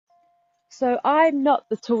So I'm not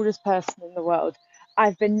the tallest person in the world.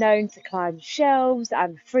 I've been known to climb shelves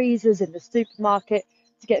and freezers in the supermarket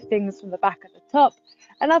to get things from the back at the top,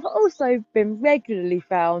 and I've also been regularly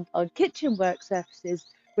found on kitchen work surfaces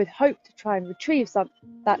with hope to try and retrieve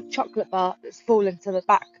that chocolate bar that's fallen to the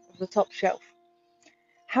back of the top shelf.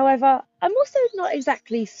 However, I'm also not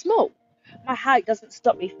exactly small. My height doesn't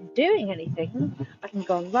stop me from doing anything. I can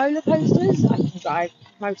go on roller coasters, I can drive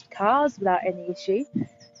most cars without any issue,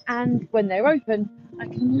 and when they're open, I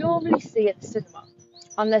can normally see at the cinema,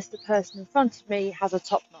 unless the person in front of me has a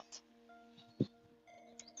top knot.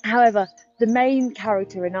 However, the main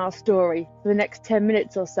character in our story for the next 10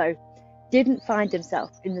 minutes or so didn't find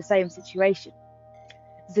himself in the same situation.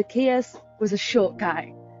 Zacchaeus was a short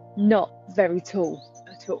guy, not very tall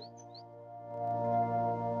at all.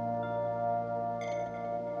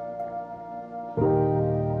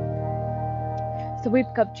 So we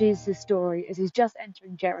pick up Jesus' story as he's just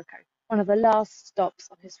entering Jericho, one of the last stops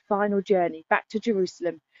on his final journey back to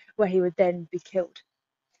Jerusalem, where he would then be killed.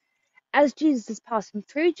 As Jesus is passing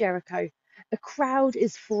through Jericho, a crowd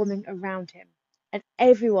is forming around him, and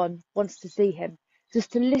everyone wants to see him,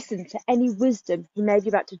 just to listen to any wisdom he may be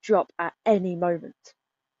about to drop at any moment.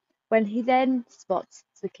 When he then spots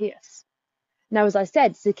Zacchaeus. Now, as I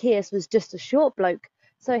said, Zacchaeus was just a short bloke,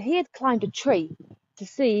 so he had climbed a tree to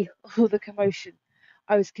see all the commotion.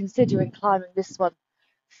 I was considering climbing this one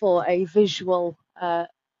for a visual, but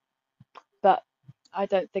I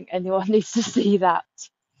don't think anyone needs to see that.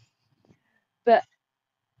 But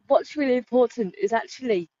what's really important is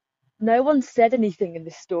actually no one said anything in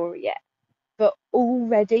this story yet, but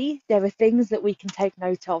already there are things that we can take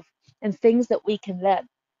note of and things that we can learn.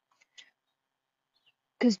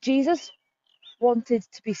 Because Jesus wanted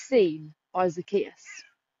to be seen by Zacchaeus,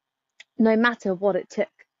 no matter what it took.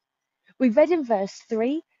 We read in verse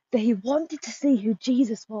 3 that he wanted to see who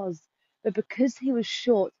Jesus was, but because he was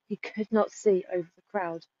short, he could not see over the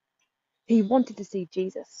crowd. He wanted to see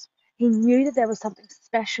Jesus. He knew that there was something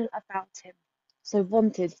special about him, so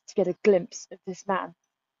wanted to get a glimpse of this man.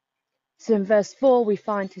 So in verse 4, we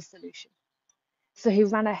find his solution. So he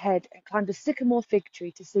ran ahead and climbed a sycamore fig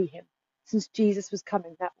tree to see him, since Jesus was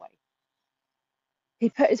coming that way.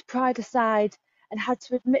 He put his pride aside and had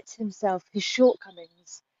to admit to himself his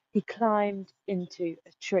shortcomings. He climbed into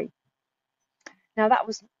a tree. Now, that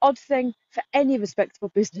was an odd thing for any respectable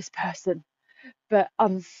business person, but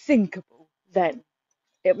unthinkable then.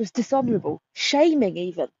 It was dishonourable, shaming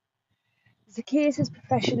even. Zacchaeus'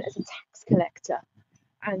 profession as a tax collector,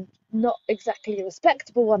 and not exactly a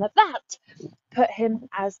respectable one at that, put him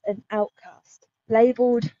as an outcast,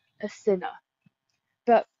 labelled a sinner.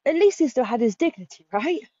 But at least he still had his dignity,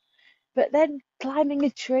 right? But then climbing a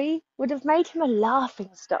tree would have made him a laughing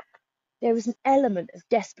stock. There was an element of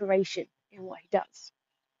desperation in what he does.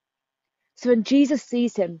 So when Jesus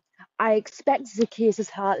sees him, I expect Zacchaeus'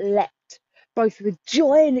 heart leapt, both with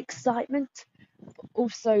joy and excitement, but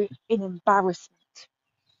also in embarrassment.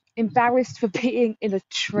 Embarrassed for being in a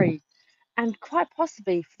tree, and quite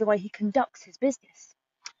possibly for the way he conducts his business.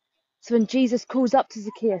 So when Jesus calls up to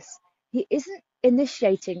Zacchaeus, he isn't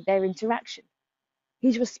initiating their interaction.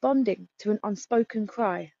 He's responding to an unspoken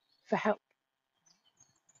cry for help.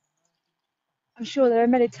 I'm sure there are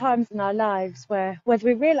many times in our lives where, whether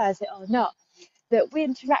we realise it or not, that we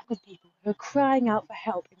interact with people who are crying out for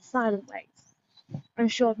help in silent ways. I'm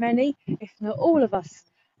sure many, if not all of us,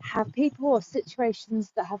 have people or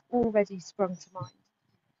situations that have already sprung to mind.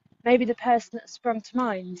 Maybe the person that sprung to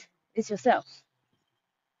mind is yourself.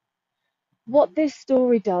 What this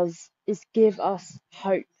story does is give us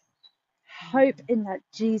hope. Hope in that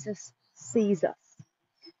Jesus sees us.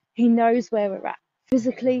 He knows where we're at,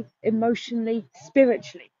 physically, emotionally,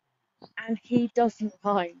 spiritually, and he doesn't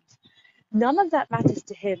mind. None of that matters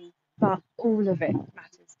to him, but all of it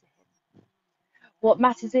matters to him. What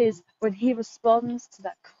matters is when he responds to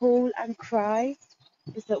that call and cry,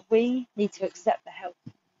 is that we need to accept the help.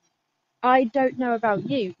 I don't know about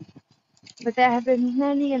you, but there have been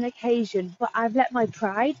many an occasion where I've let my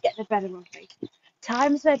pride get the better of me.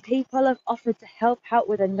 Times where people have offered to help out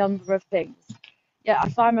with a number of things. Yet I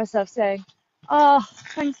find myself saying, "Oh,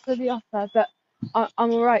 thanks for the offer, but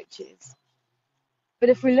I'm all right, cheers." But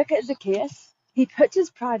if we look at Zacchaeus, he puts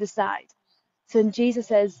his pride aside. So when Jesus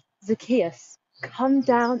says, "Zacchaeus, come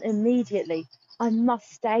down immediately. I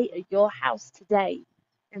must stay at your house today,"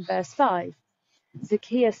 in verse 5,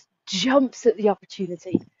 Zacchaeus jumps at the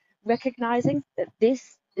opportunity, recognizing that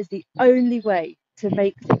this is the only way to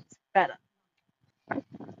make things better.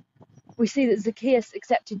 We see that Zacchaeus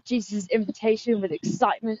accepted Jesus' invitation with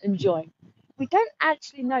excitement and joy. We don't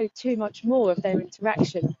actually know too much more of their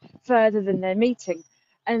interaction further than their meeting,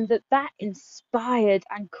 And that inspired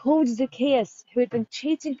and called Zacchaeus, who had been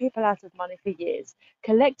cheating people out of money for years,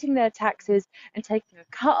 collecting their taxes and taking a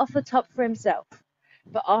cut off the top for himself.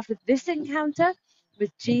 But after this encounter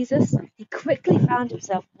with Jesus, he quickly found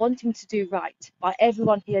himself wanting to do right by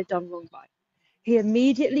everyone he had done wrong by. He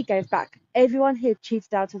immediately gave back everyone he had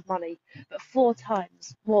cheated out of money, but 4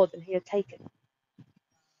 times more than he had taken.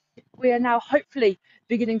 We are now hopefully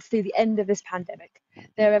beginning to see the end of this pandemic.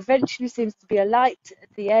 There eventually seems to be a light at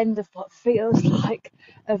the end of what feels like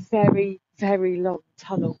a very, very long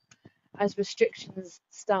tunnel as restrictions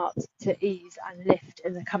start to ease and lift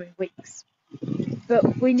in the coming weeks.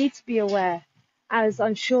 But we need to be aware, as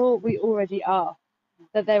I'm sure we already are,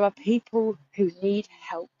 that there are people who need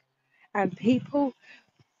help, and people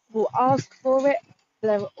will ask for it, but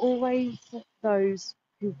there are always those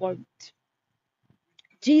who won't.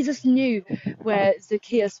 Jesus knew where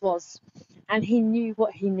Zacchaeus was, and he knew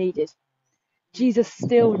what he needed. Jesus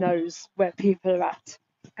still knows where people are at,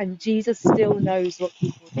 and Jesus still knows what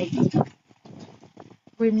people need.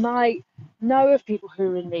 We might know of people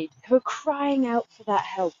who are in need, who are crying out for that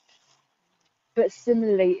help. But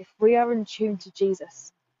similarly, if we are in tune to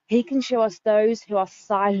Jesus, he can show us those who are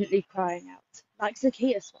silently crying out, like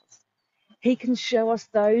Zacchaeus was. He can show us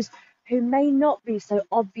those who may not be so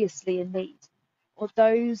obviously in need, or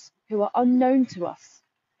those who are unknown to us,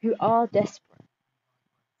 who are desperate.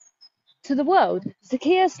 To the world,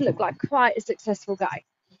 Zacchaeus looked like quite a successful guy.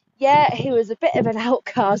 Yeah, he was a bit of an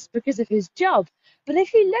outcast because of his job, but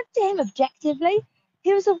if you looked at him objectively,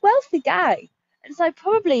 he was a wealthy guy, and so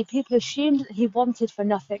probably people assumed that he wanted for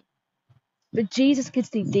nothing. But Jesus could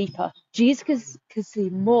see deeper. Jesus could see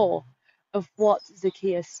more of what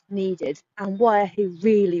Zacchaeus needed and where he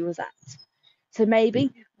really was at. So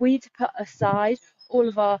maybe we need to put aside all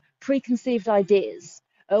of our preconceived ideas,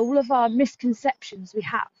 all of our misconceptions we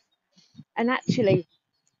have, and actually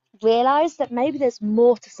realize that maybe there's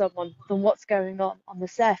more to someone than what's going on the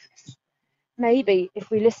surface. Maybe if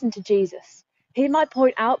we listen to Jesus, he might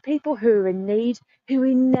point out people who are in need who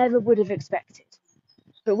we never would have expected.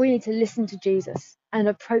 But we need to listen to Jesus and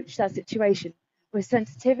approach that situation with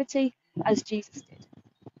sensitivity as Jesus did.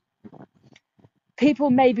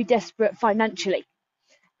 People may be desperate financially,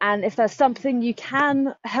 and if there's something you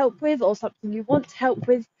can help with or something you want to help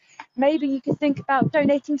with, maybe you could think about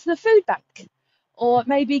donating to the food bank, or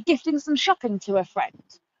maybe gifting some shopping to a friend,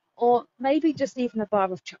 or maybe just even a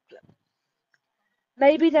bar of chocolate.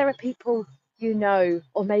 Maybe there are people you know,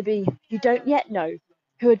 or maybe you don't yet know,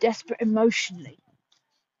 who are desperate emotionally.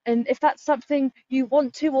 And if that's something you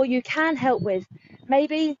want to or you can help with,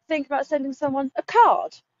 maybe think about sending someone a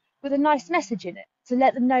card with a nice message in it to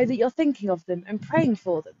let them know that you're thinking of them and praying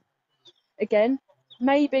for them. Again,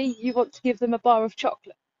 maybe you want to give them a bar of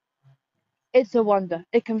chocolate. It's a wonder.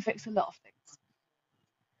 It can fix a lot of things.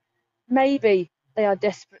 Maybe they are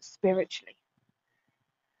desperate spiritually.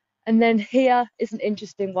 And then here is an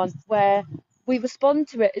interesting one where we respond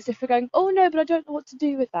to it as if we're going, oh no, but I don't know what to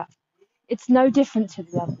do with that. It's no different to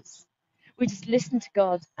the others. We just listen to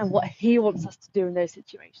God and what he wants us to do in those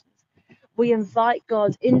situations. We invite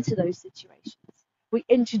God into those situations. We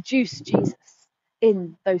introduce Jesus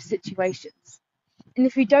in those situations. And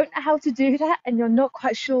if you don't know how to do that and you're not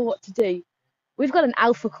quite sure what to do, we've got an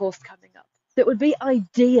Alpha course coming up that would be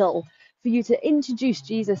ideal for you to introduce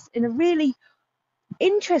Jesus in a really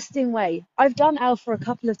interesting way. I've done Alpha a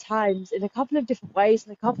couple of times in a couple of different ways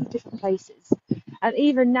in a couple of different places, and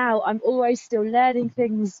even now I'm always still learning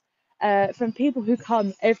things from people who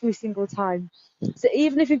come every single time. So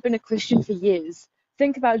even if you've been a Christian for years,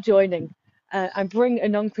 think about joining and bring a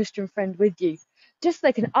non-Christian friend with you, just so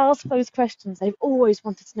they can ask those questions they've always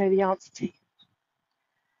wanted to know the answer to.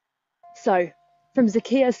 So from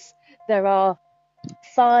Zacchaeus there are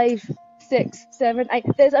 5, 6, 7, 8.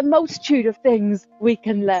 There's a multitude of things we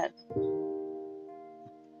can learn.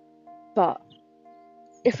 But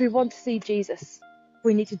if we want to see Jesus,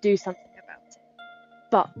 we need to do something about it.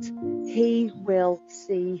 But he will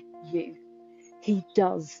see you. He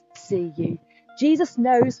does see you. Jesus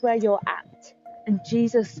knows where you're at, and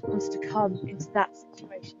Jesus wants to come into that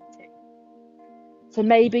situation too. So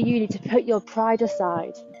maybe you need to put your pride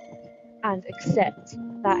aside and accept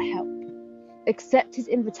that help. Accept his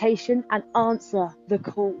invitation and answer the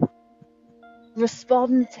call.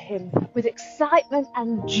 Respond to him with excitement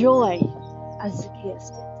and joy as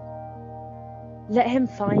Zacchaeus did. Let him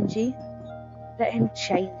find you. Let him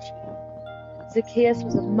change you. Zacchaeus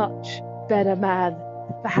was a much better man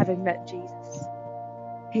for having met Jesus.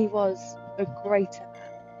 He was a greater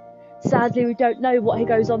man. Sadly, we don't know what he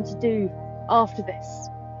goes on to do after this,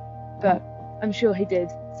 but I'm sure he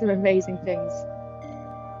did some amazing things.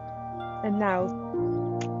 And now,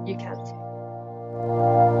 you can too.